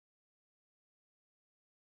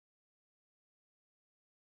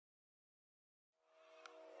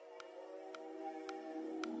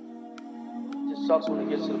sucks when it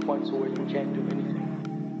gets to the point to where you can't do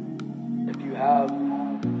anything. If you have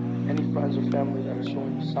any friends or family that are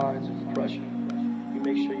showing you signs of depression, you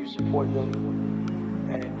make sure you support them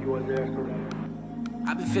and you are there for them.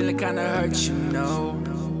 I've been feeling kinda hurt, you know.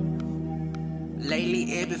 Lately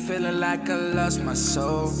it been feeling like I lost my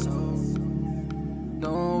soul.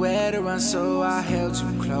 Nowhere to run, so I held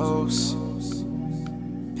you close.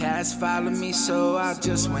 Past followed me, so I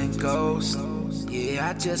just went ghost. Yeah,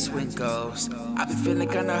 I just went ghost. I've been feeling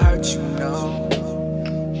kinda hurt, you know.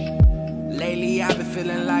 Lately I've been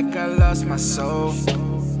feeling like I lost my soul.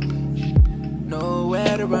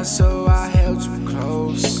 Nowhere to run, so I held you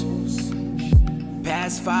close.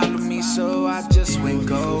 Past followed me, so I just went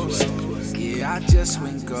ghost. Yeah, I just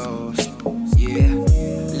went ghost. Yeah.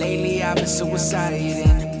 Lately I've been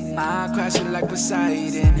suiciding, mind crashing like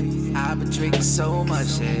Poseidon. I've been drinking so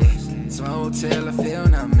much, smoke till I feel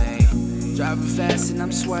numb, driving fast and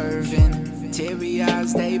I'm swerving, teary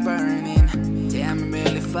eyes they burning. Damn, I'm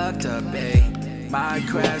really fucked up, Mind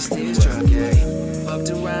crashed this drug, fucked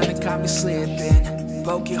around and caught me slipping.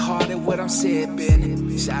 Broken hearted what I'm sipping.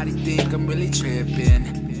 Shawty think I'm really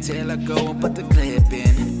tripping, till I go and put the clip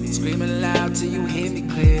in. Screaming loud till you hear me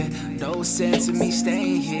clear. No sense in me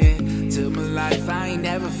staying here. Till my life I ain't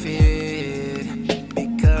never feared.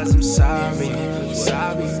 Because I'm sorry,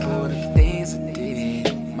 sorry for the things I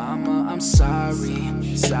did. Mama, I'm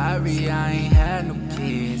sorry, sorry I ain't had no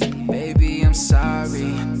kids. Baby, I'm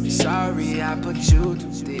sorry, sorry I put you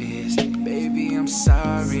through this. Baby, I'm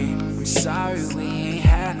sorry we ain't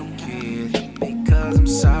had no kids. Because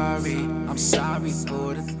I'm sorry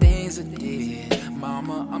for the things I did.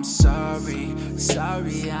 Mama, I'm sorry,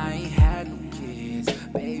 sorry I ain't had no kids.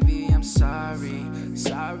 Baby, I'm sorry,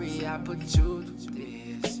 sorry I put you through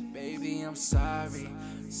this. Baby, I'm sorry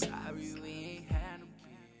we